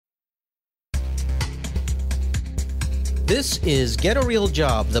This is Get a Real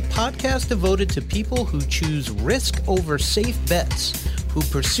Job, the podcast devoted to people who choose risk over safe bets, who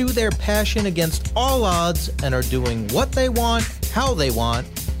pursue their passion against all odds and are doing what they want, how they want,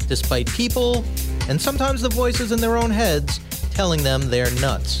 despite people, and sometimes the voices in their own heads, telling them they're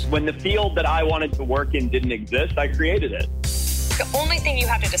nuts. When the field that I wanted to work in didn't exist, I created it. The only thing you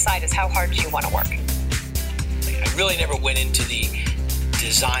have to decide is how hard do you want to work. I really never went into the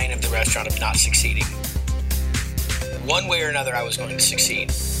design of the restaurant of not succeeding. One way or another, I was going to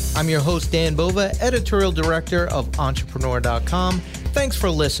succeed. I'm your host, Dan Bova, editorial director of Entrepreneur.com. Thanks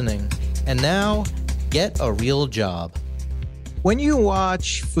for listening. And now, get a real job. When you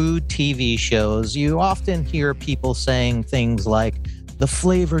watch food TV shows, you often hear people saying things like, the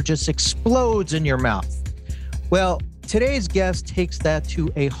flavor just explodes in your mouth. Well, today's guest takes that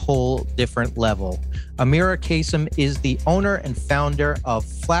to a whole different level. Amira Kassem is the owner and founder of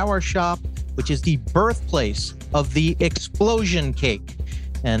Flower Shop, which is the birthplace of the explosion cake.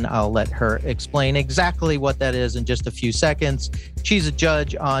 And I'll let her explain exactly what that is in just a few seconds. She's a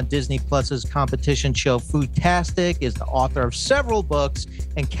judge on Disney Plus's competition show Foodtastic, is the author of several books,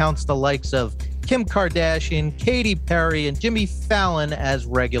 and counts the likes of Kim Kardashian, Katy Perry, and Jimmy Fallon as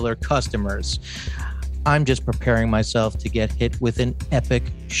regular customers. I'm just preparing myself to get hit with an epic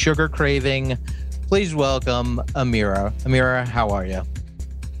sugar craving. Please welcome Amira. Amira, how are you?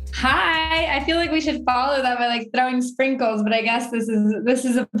 Hi, I feel like we should follow that by like throwing sprinkles, but I guess this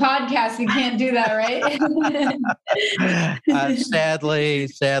is a podcast. We can't do that, right?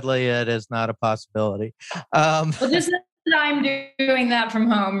 Sadly, it is not a possibility. Well, just I'm doing that from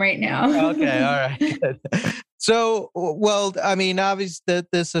home right now. Okay, all right, good. So, well, I mean, obviously,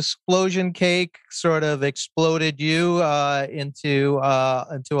 this explosion cake sort of exploded you into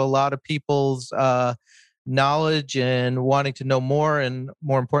a lot of people's knowledge and wanting to know more, and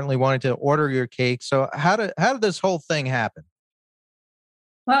more importantly, wanting to order your cake. So how did this whole thing happen?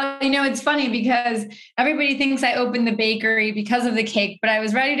 Well, it's funny because everybody thinks I opened the bakery because of the cake, but I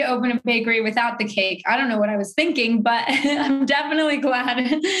was ready to open a bakery without the cake. I don't know what I was thinking, but I'm definitely glad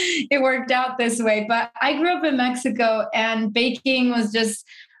it worked out this way. But I grew up in Mexico, and baking was just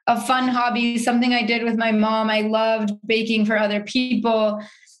a fun hobby, something I did with my mom. I loved baking for other people.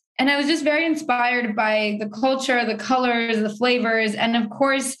 And I was just very inspired by the culture, the colors, the flavors, and of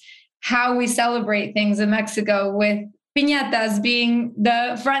course, how we celebrate things in Mexico, with piñatas being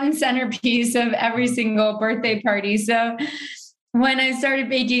the front and centerpiece of every single birthday party. So when I started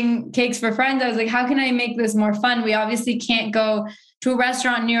baking cakes for friends, I was like, how can I make this more fun? We obviously can't go to a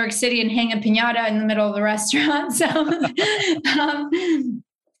restaurant in New York City and hang a piñata in the middle of the restaurant. So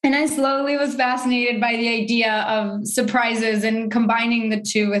and I slowly was fascinated by the idea of surprises and combining the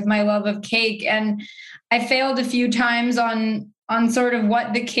two with my love of cake. And I failed a few times on sort of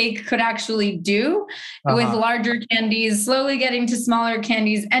what the cake could actually do with larger candies, slowly getting to smaller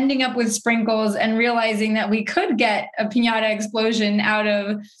candies, ending up with sprinkles, and realizing that we could get a piñata explosion out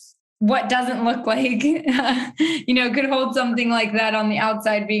of what doesn't look like, could hold something like that on the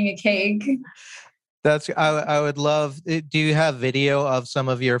outside being a cake. I would love. Do you have video of some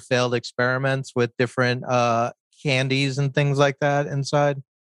of your failed experiments with different candies and things like that inside?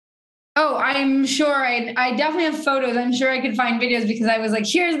 Oh, I'm sure I definitely have photos. I'm sure I could find videos, because I was like,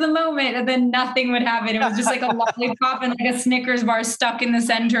 here's the moment, and then nothing would happen. It was just like a lollipop and like a Snickers bar stuck in the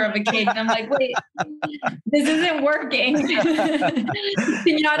center of a cake. And I'm like, wait, this isn't working.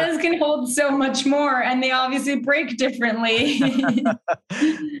 Piñatas can hold so much more, and they obviously break differently.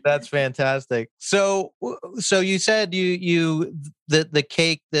 That's fantastic. So you said the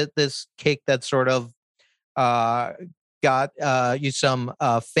cake, this cake that sort of got you some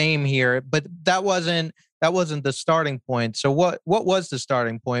fame here, but that wasn't the starting point. So what was the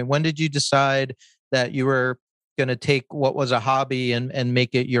starting point? When did you decide that you were going to take what was a hobby and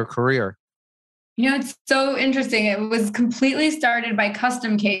make it your career? It's so interesting. It was completely started by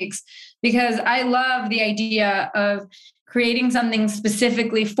custom cakes, because I love the idea of creating something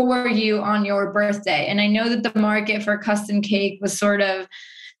specifically for you on your birthday. And I know that the market for custom cake was sort of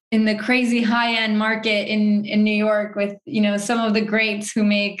in the crazy high-end market in New York, with, some of the greats who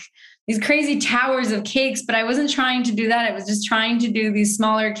make these crazy towers of cakes. But I wasn't trying to do that. I was just trying to do these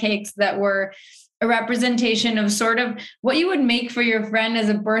smaller cakes that were a representation of sort of what you would make for your friend as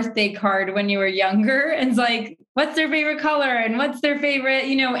a birthday card when you were younger. And it's like, what's their favorite color and what's their favorite,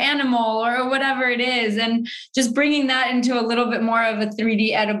 animal or whatever it is. And just bringing that into a little bit more of a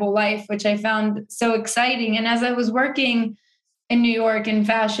 3D edible life, which I found so exciting. And as I was working in New York in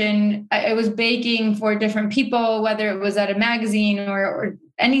fashion, I was baking for different people, whether it was at a magazine or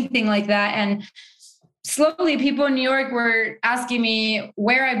anything like that. And slowly people in New York were asking me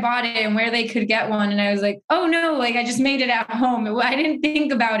where I bought it and where they could get one. And I was like, oh no, like I just made it at home. I didn't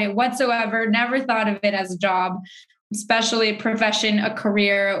think about it whatsoever. Never thought of it as a job, especially a profession, a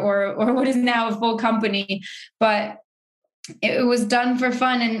career, or what is now a full company. But it was done for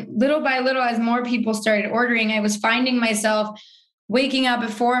fun. And little by little, as more people started ordering, I was finding myself waking up at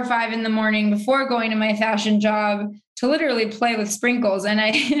 4 or 5 in the morning before going to my fashion job to literally play with sprinkles. And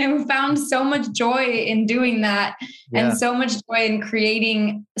I found so much joy in doing that, and so much joy in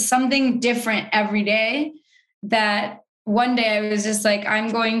creating something different every day, that one day I was just like,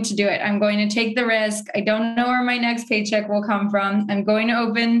 I'm going to do it. I'm going to take the risk. I don't know where my next paycheck will come from. I'm going to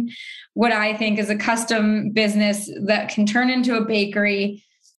open what I think is a custom business that can turn into a bakery.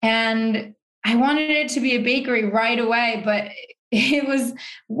 And I wanted it to be a bakery right away, but it was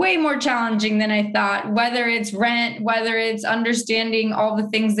way more challenging than I thought, whether it's rent, whether it's understanding all the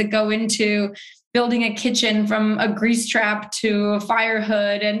things that go into building a kitchen, from a grease trap to a fire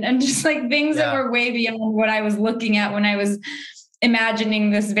hood, and just like things that were way beyond what I was looking at when I was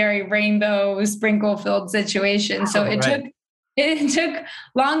imagining this very rainbow sprinkle filled situation. So it took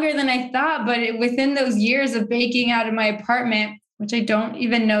longer than I thought, but within those years of baking out of my apartment, which I don't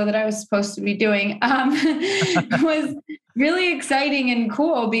even know that I was supposed to be doing, was really exciting and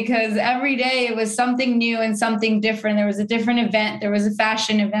cool, because every day it was something new and something different. There was a different event. There was a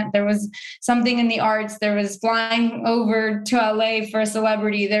fashion event. There was something in the arts. There was flying over to LA for a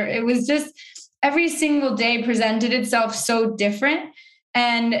celebrity. It was just every single day presented itself so different.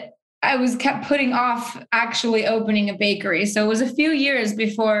 And I was kept putting off actually opening a bakery. So it was a few years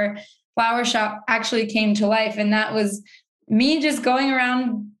before Flower Shop actually came to life. And that was me just going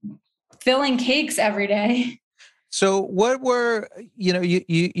around filling cakes every day. So what were,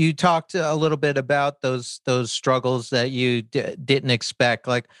 you talked a little bit about those struggles that you didn't expect.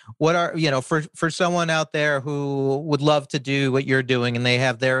 Like what are, for someone out there who would love to do what you're doing and they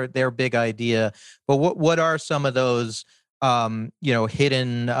have their big idea, but what are some of those,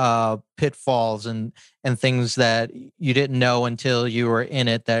 hidden pitfalls and things that you didn't know until you were in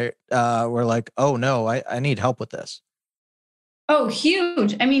it that were like, oh no, I need help with this? Oh,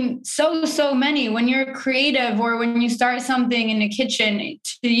 huge. I mean, so many. When you're creative or when you start something in a kitchen,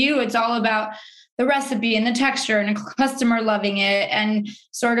 to you, it's all about the recipe and the texture and a customer loving it and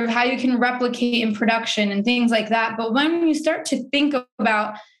sort of how you can replicate in production and things like that. But when you start to think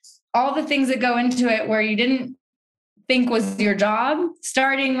about all the things that go into it where you didn't think was your job,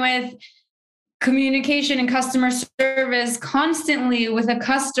 starting with communication and customer service constantly with the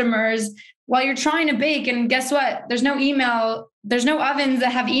customers while you're trying to bake. And guess what? There's no email. There's no ovens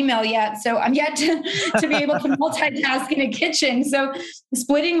that have email yet. So I'm yet to be able to multitask in a kitchen. So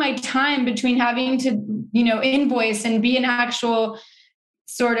splitting my time between having to, invoice and be an actual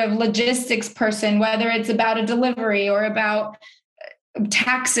sort of logistics person, whether it's about a delivery or about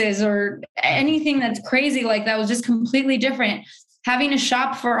taxes or anything that's crazy like that, was just completely different. Having to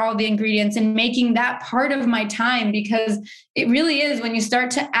shop for all the ingredients and making that part of my time, because it really is, when you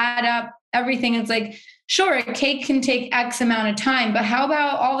start to add up everything, it's like, sure, a cake can take X amount of time, but how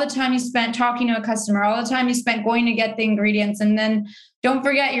about all the time you spent talking to a customer, all the time you spent going to get the ingredients? And then don't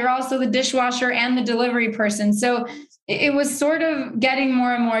forget, you're also the dishwasher and the delivery person. So it was sort of getting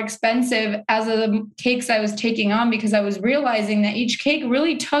more and more expensive as the cakes I was taking on, because I was realizing that each cake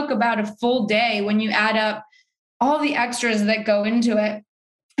really took about a full day when you add up all the extras that go into it.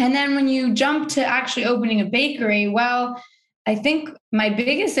 And then when you jump to actually opening a bakery, well, I think my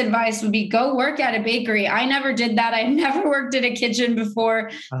biggest advice would be go work at a bakery. I never did that. I never worked at a kitchen before.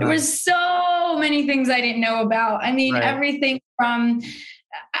 There was so many things I didn't know about. I mean, everything from,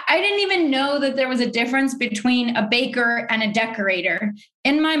 I didn't even know that there was a difference between a baker and a decorator.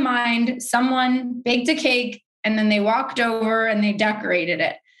 In my mind, someone baked a cake and then they walked over and they decorated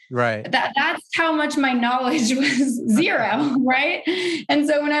it. Right. That's how much my knowledge was zero, right? And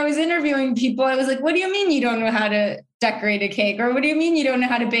so when I was interviewing people, I was like, what do you mean you don't know how to decorate a cake? Or what do you mean you don't know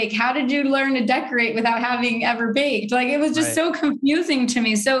how to bake? How did you learn to decorate without having ever baked? Like, it was just so confusing to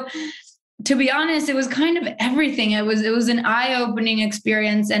me. So to be honest, it was kind of everything. It was an eye-opening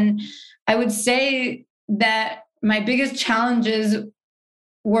experience. And I would say that my biggest challenges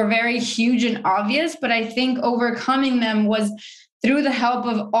were very huge and obvious, but I think overcoming them was through the help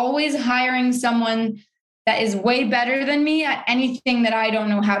of always hiring someone that is way better than me at anything that I don't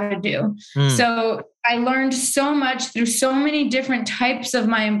know how to do. So I learned so much through so many different types of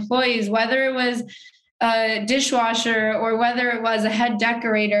my employees, whether it was a dishwasher or whether it was a head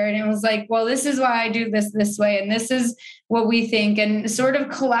decorator. And it was like, well, this is why I do this way. And this is what we think. And sort of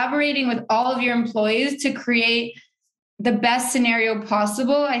collaborating with all of your employees to create the best scenario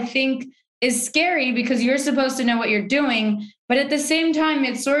possible. I think is scary because you're supposed to know what you're doing. But at the same time,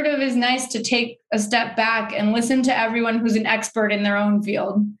 it sort of is nice to take a step back and listen to everyone who's an expert in their own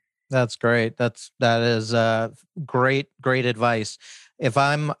field. That's great. That is great advice. If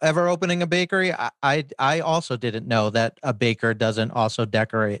I'm ever opening a bakery, I also didn't know that a baker doesn't also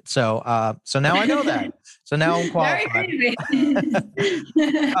decorate. So now I know that. So now I'm qualified.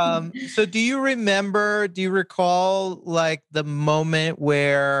 So do you recall like the moment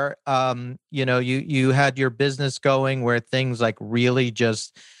where you had your business going where things like really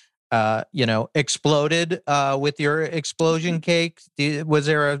just exploded with your explosion cake? Was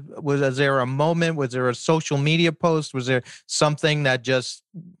there a moment? Was there a social media post? Was there something that just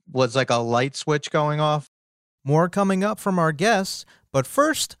was like a light switch going off? More coming up from our guests, but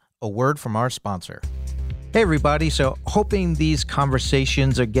first, a word from our sponsor. Hey everybody, so hoping these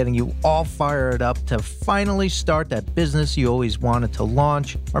conversations are getting you all fired up to finally start that business you always wanted to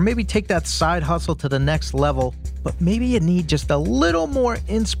launch, or maybe take that side hustle to the next level, but maybe you need just a little more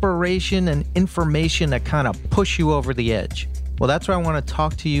inspiration and information to kind of push you over the edge. Well, that's why I want to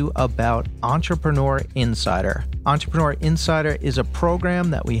talk to you about Entrepreneur Insider. Entrepreneur Insider is a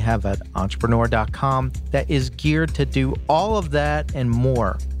program that we have at entrepreneur.com that is geared to do all of that and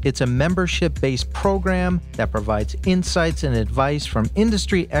more. It's a membership-based program that provides insights and advice from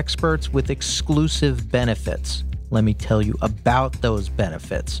industry experts with exclusive benefits. Let me tell you about those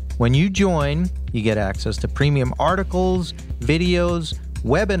benefits. When you join, you get access to premium articles, videos,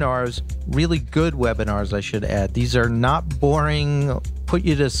 webinars, really good webinars, I should add. These are not boring, put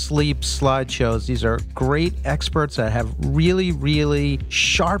you to sleep slideshows. These are great experts that have really, really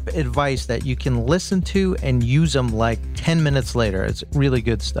sharp advice that you can listen to and use them like 10 minutes later. It's really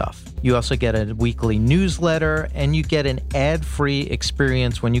good stuff. You also get a weekly newsletter and you get an ad-free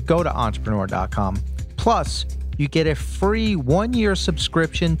experience when you go to entrepreneur.com. Plus, you get a free 1-year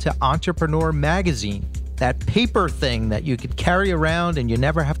subscription to Entrepreneur Magazine. That paper thing that you could carry around and you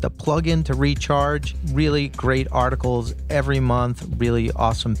never have to plug in to recharge. Really great articles every month, really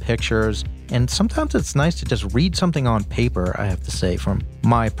awesome pictures. And sometimes it's nice to just read something on paper, I have to say, from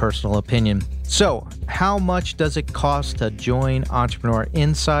my personal opinion. So, how much does it cost to join Entrepreneur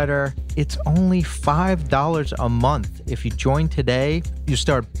Insider? It's only $5 a month. If you join today, you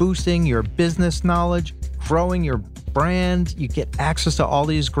start boosting your business knowledge, growing your brand, you get access to all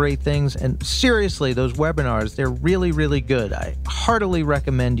these great things. And seriously, those webinars, they're really, really good. I heartily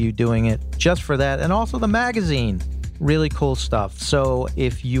recommend you doing it just for that. And also the magazine, really cool stuff. So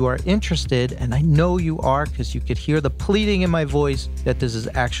if you are interested, and I know you are because you could hear the pleading in my voice that this is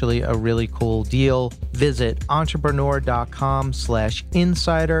actually a really cool deal, visit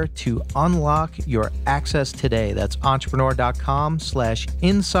entrepreneur.com/insider to unlock your access today. That's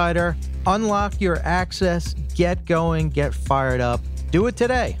entrepreneur.com/insider. Unlock your access, get going, get fired up. Do it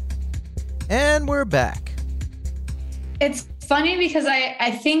today. And we're back. It's funny because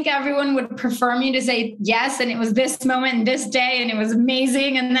I think everyone would prefer me to say yes, and it was this moment and this day, and it was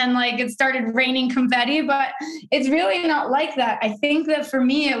amazing, and then like it started raining confetti, but it's really not like that. I think that for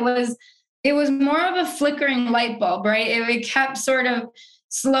me, it was more of a flickering light bulb, right? It kept sort of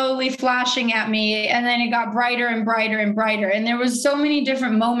slowly flashing at me, and then it got brighter and brighter and brighter. And there was so many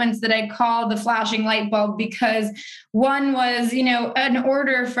different moments that I call the flashing light bulb, because one was, an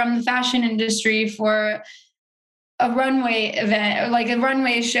order from the fashion industry for a runway event, like a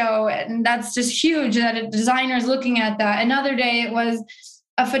runway show. And that's just huge that a designer's looking at that. Another day it was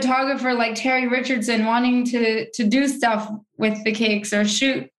a photographer like Terry Richardson wanting to do stuff with the cakes or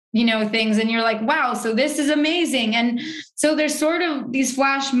shoot things, and you're like, wow, so this is amazing. And so there's sort of these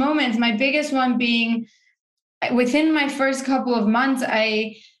flash moments. My biggest one being within my first couple of months,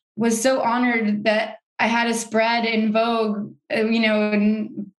 I was so honored that I had a spread in Vogue,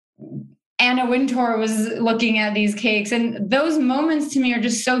 and Anna Wintour was looking at these cakes. And those moments to me are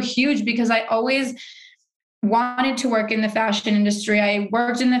just so huge because I always wanted to work in the fashion industry. I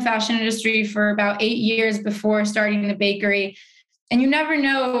worked in the fashion industry for about 8 years before starting the bakery. And you never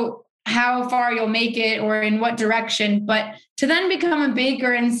know how far you'll make it or in what direction. But to then become a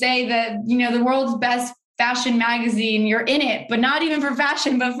baker and say that, the world's best fashion magazine, you're in it, but not even for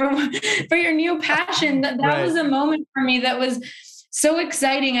fashion, but for your new passion, that right. was a moment for me that was so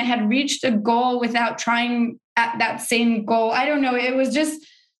exciting. I had reached a goal without trying at that same goal. I don't know. It was just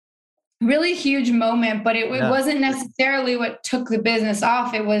really huge moment, but it wasn't necessarily what took the business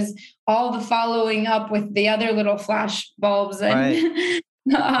off. It was all the following up with the other little flash bulbs and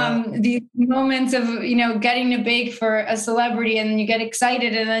these moments of, getting to bake for a celebrity, and you get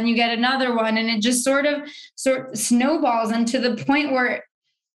excited and then you get another one, and it just sort of snowballs, and to the point where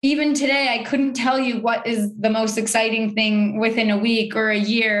even today, I couldn't tell you what is the most exciting thing within a week or a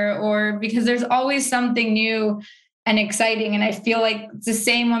year, or because there's always something new and exciting. And I feel like it's the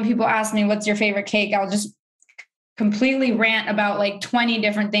same when people ask me, what's your favorite cake? I'll just completely rant about like 20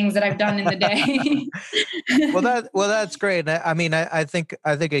 different things that I've done in the day. That's great. I mean, I think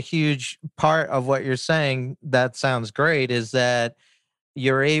a huge part of what you're saying that sounds great is that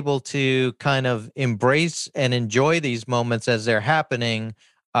you're able to kind of embrace and enjoy these moments as they're happening.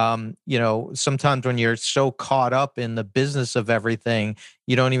 Sometimes when you're so caught up in the business of everything,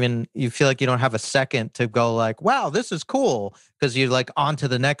 you feel like you don't have a second to go like, wow, this is cool. Because you're like on to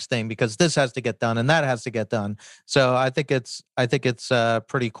the next thing because this has to get done and that has to get done. So I think it's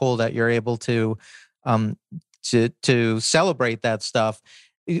pretty cool that you're able to celebrate that stuff.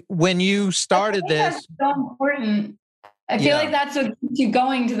 When you started this, that's so important. I feel like that's what keeps you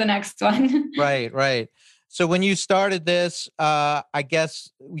going to the next one. Right. So when you started this, I guess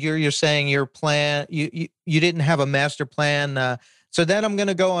you're saying your plan, you didn't have a master plan. So then I'm going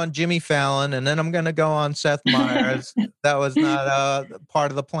to go on Jimmy Fallon, and then I'm going to go on Seth Meyers. That was not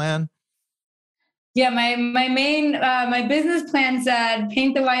part of the plan. Yeah, my business plan said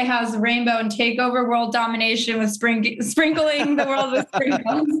paint the White House rainbow and take over world domination with sprinkling the world with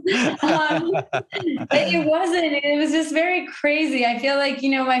sprinkles. It wasn't. It was just very crazy. I feel like,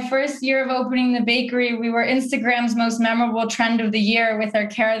 my first year of opening the bakery, we were Instagram's most memorable trend of the year with our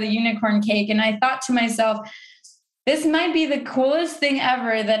Kara the Unicorn cake. And I thought to myself, this might be the coolest thing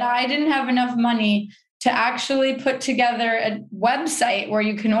ever that I didn't have enough money to actually put together a website where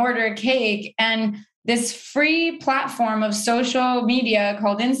you can order a cake, and this free platform of social media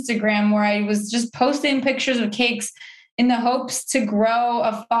called Instagram, where I was just posting pictures of cakes in the hopes to grow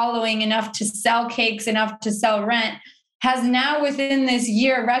a following enough to sell cakes, enough to sell rent, has now within this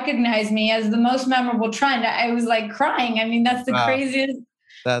year recognized me as the most memorable trend. I was like crying. I mean, that's the craziest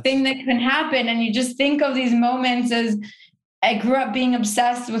thing that can happen. And you just think of these moments as I grew up being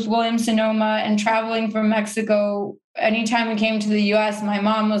obsessed with Williams Sonoma and traveling from Mexico. Anytime we came to the US, my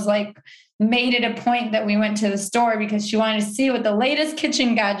mom was like, made it a point that we went to the store because she wanted to see what the latest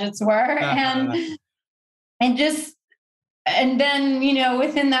kitchen gadgets were. And then,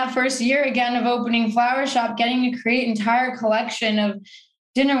 within that first year again of opening Flower Shop, getting to create an entire collection of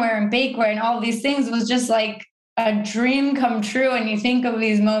dinnerware and bakeware and all these things was just like a dream come true. And you think of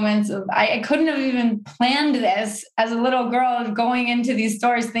these moments of, I couldn't have even planned this as a little girl of going into these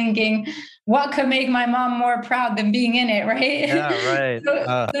stores thinking, what could make my mom more proud than being in it, right? Yeah, right.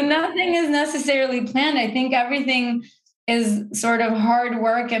 So nothing is necessarily planned. I think everything is sort of hard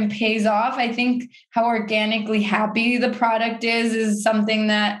work and pays off. I think how organically happy the product is something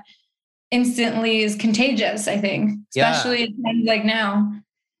that instantly is contagious, I think, especially in times like now.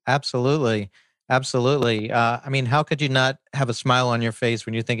 Absolutely. I mean, how could you not have a smile on your face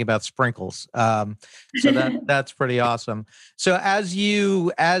when you're thinking about sprinkles? So that's pretty awesome. So as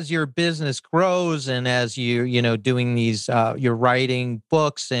your business grows and as you doing these, you're writing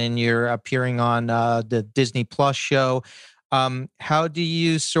books and you're appearing on the Disney Plus show, how do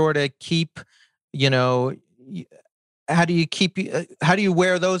you sort of keep, how do you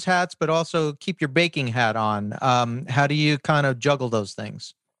wear those hats, but also keep your baking hat on? How do you kind of juggle those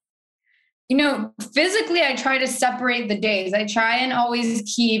things? Physically, I try to separate the days. I try and always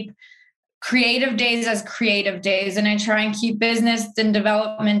keep creative days as creative days. And I try and keep business and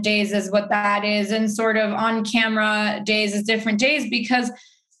development days as what that is. And sort of on camera days as different days, because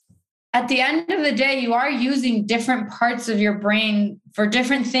at the end of the day, you are using different parts of your brain for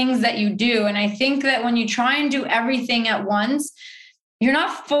different things that you do. And I think that when you try and do everything at once, you're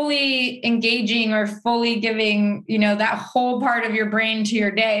not fully engaging or fully giving, that whole part of your brain to your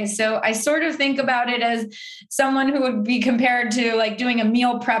day. So I sort of think about it as someone who would be compared to like doing a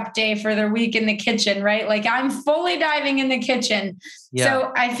meal prep day for their week in the kitchen, right? Like I'm fully diving in the kitchen. Yeah.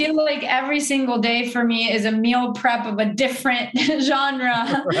 So I feel like every single day for me is a meal prep of a different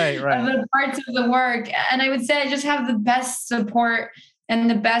genre right. of the parts of the work. And I would say I just have the best support and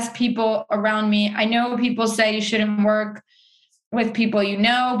the best people around me. I know people say you shouldn't work with people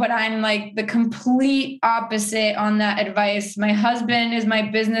but I'm like the complete opposite on that advice. My husband is my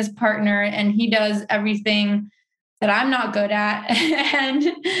business partner and he does everything that I'm not good at. And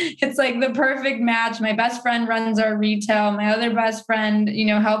it's like the perfect match. My best friend runs our retail. My other best friend,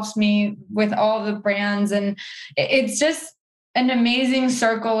 helps me with all the brands. And it's just an amazing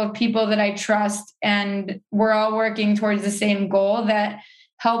circle of people that I trust. And we're all working towards the same goal that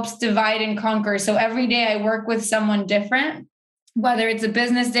helps divide and conquer. So every day I work with someone different, whether it's a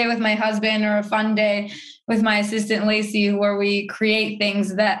business day with my husband or a fun day with my assistant, Lacey, where we create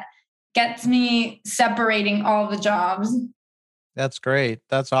things that gets me separating all the jobs. That's great.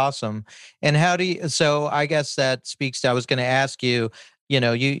 That's awesome. And how do you, so I guess that speaks to, I was going to ask you,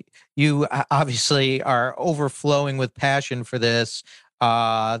 obviously are overflowing with passion for this.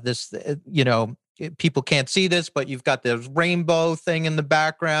 People can't see this, but you've got this rainbow thing in the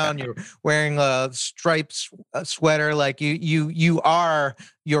background. You're wearing a striped sweater. Like you are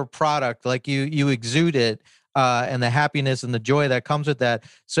your product. Like you exude it. And the happiness and the joy that comes with that.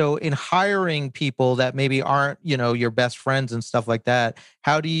 So in hiring people that maybe aren't, your best friends and stuff like that,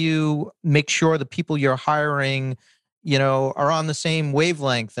 how do you make sure the people you're hiring, are on the same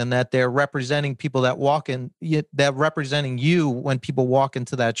wavelength and that they're representing people that that representing you when people walk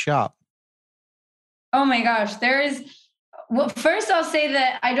into that shop? Oh my gosh, well, first I'll say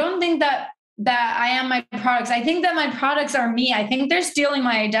that I don't think that I am my products. I think that my products are me. I think they're stealing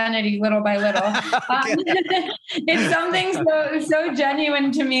my identity little by little. It's something so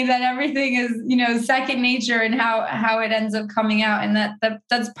genuine to me that everything is, second nature and how it ends up coming out. And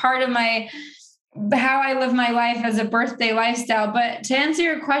that's part of how I live my life as a birthday lifestyle. But to answer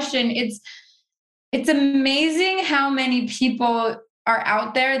your question, it's amazing how many people are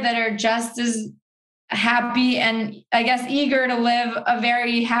out there that are just as happy and I guess eager to live a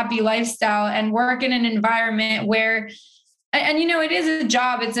very happy lifestyle and work in an environment where, and it is a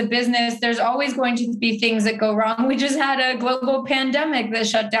job, it's a business. There's always going to be things that go wrong. We just had a global pandemic that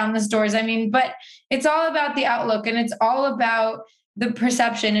shut down the stores. But it's all about the outlook and it's all about the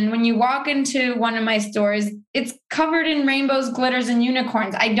perception. And when you walk into one of my stores, it's covered in rainbows, glitters, and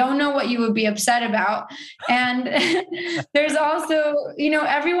unicorns. I don't know what you would be upset about. And there's also,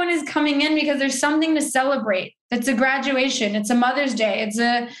 everyone is coming in because there's something to celebrate. It's a graduation. It's a Mother's Day. It's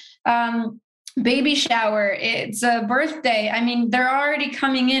a baby shower. It's a birthday. They're already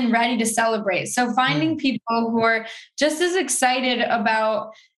coming in ready to celebrate. So finding people who are just as excited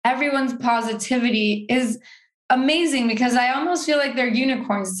about everyone's positivity is amazing because I almost feel like they're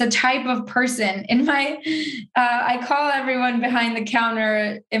unicorns. It's a type of person. I call everyone behind the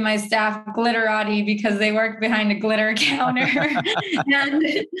counter in my staff glitterati because they work behind a glitter counter.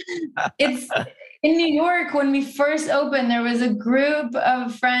 And it's in New York, when we first opened, there was a group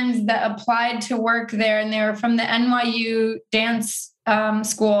of friends that applied to work there and they were from the NYU dance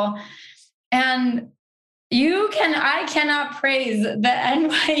school. And I cannot praise the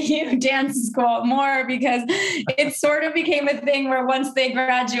NYU dance school more because it sort of became a thing where once they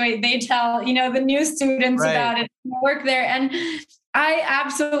graduate, they tell, the new students about it, work there. And I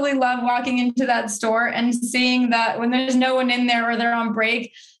absolutely love walking into that store and seeing that when there's no one in there or they're on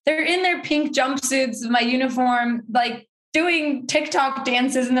break, they're in their pink jumpsuits, my uniform, like doing TikTok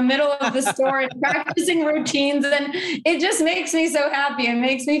dances in the middle of the store and practicing routines. And it just makes me so happy. It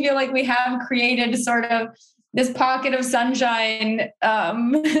makes me feel like we have created sort of this pocket of sunshine,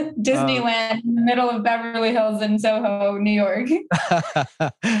 Disneyland in the middle of Beverly Hills in Soho, New York.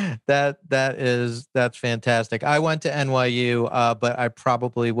 That's fantastic. I went to NYU, but I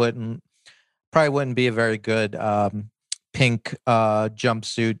probably wouldn't be a very good pink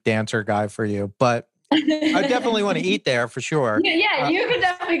jumpsuit dancer guy for you, but I definitely want to eat there for sure. Yeah, you can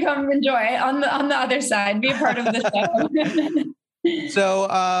definitely come enjoy on the other side, be a part of the show.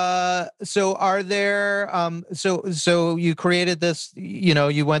 So are there, so you created this,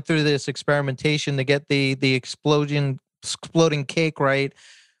 you went through this experimentation to get the exploding cake, right?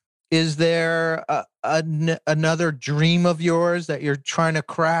 Is there another dream of yours that you're trying to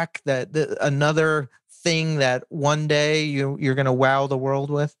crack, another thing that one day you're going to wow the world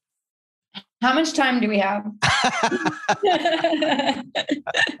with? How much time do we have?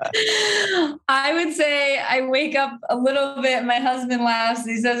 I would say I wake up a little bit. My husband laughs.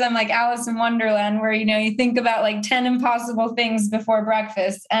 He says I'm like Alice in Wonderland, where, you think about like 10 impossible things before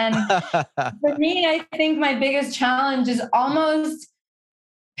breakfast. And for me, I think my biggest challenge is almost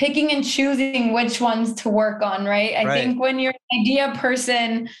picking and choosing which ones to work on, right? I think when you're an idea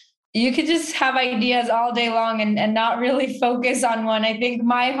person, you could just have ideas all day long and not really focus on one. I think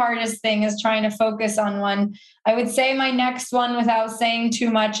my hardest thing is trying to focus on one. I would say my next one, without saying too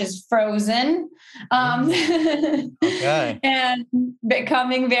much, is Frozen. Okay. And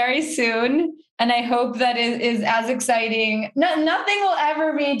coming very soon. And I hope that it is as exciting. Nothing will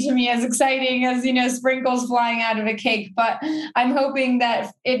ever be to me as exciting as, sprinkles flying out of a cake. But I'm hoping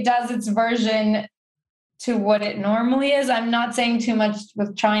that it does its version to what it normally is. I'm not saying too much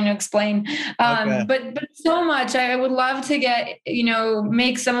with trying to explain, but so much. I would love to get,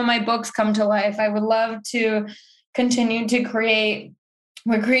 make some of my books come to life. I would love to continue to create.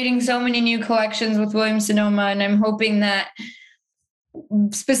 We're creating so many new collections with Williams Sonoma, and I'm hoping that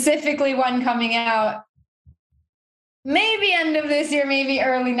specifically one coming out maybe end of this year, maybe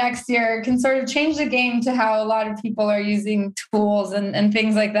early next year, can sort of change the game to how a lot of people are using tools and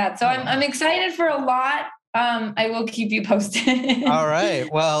things like that. So I'm excited for a lot. I will keep you posted. All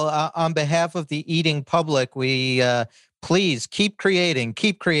right. Well, on behalf of the eating public, we please keep creating.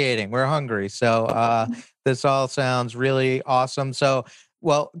 We're hungry. So this all sounds really awesome. So,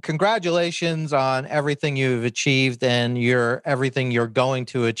 well, congratulations on everything you've achieved and everything you're going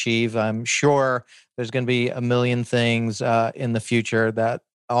to achieve. I'm sure there's going to be a million things in the future that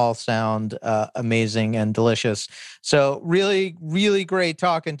all sound amazing and delicious. So really, really great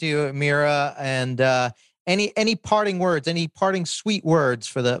talking to you, Amira. And any parting words, any parting sweet words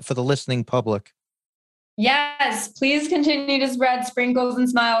for the listening public? Yes, please continue to spread sprinkles and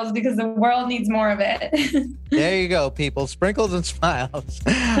smiles because the world needs more of it. There you go, people. Sprinkles and smiles.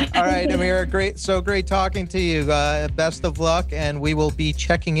 All right, Amira, great talking to you. Best of luck, and we will be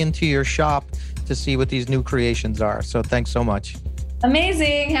checking into your shop to see what these new creations are. So thanks so much.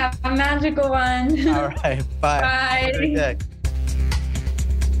 Amazing. Have a magical one. All right. Bye. Bye. Have a great day.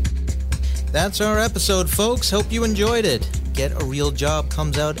 That's our episode, folks. Hope you enjoyed it. Get a Real Job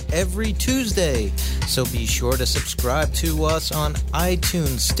comes out every Tuesday, so be sure to subscribe to us on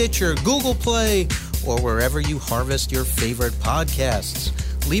iTunes, Stitcher, Google Play, or wherever you harvest your favorite podcasts.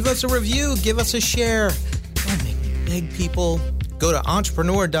 Leave us a review, give us a share. Don't make me beg, people. Go to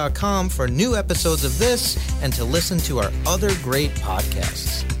entrepreneur.com for new episodes of this and to listen to our other great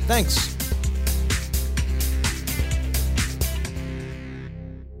podcasts. Thanks.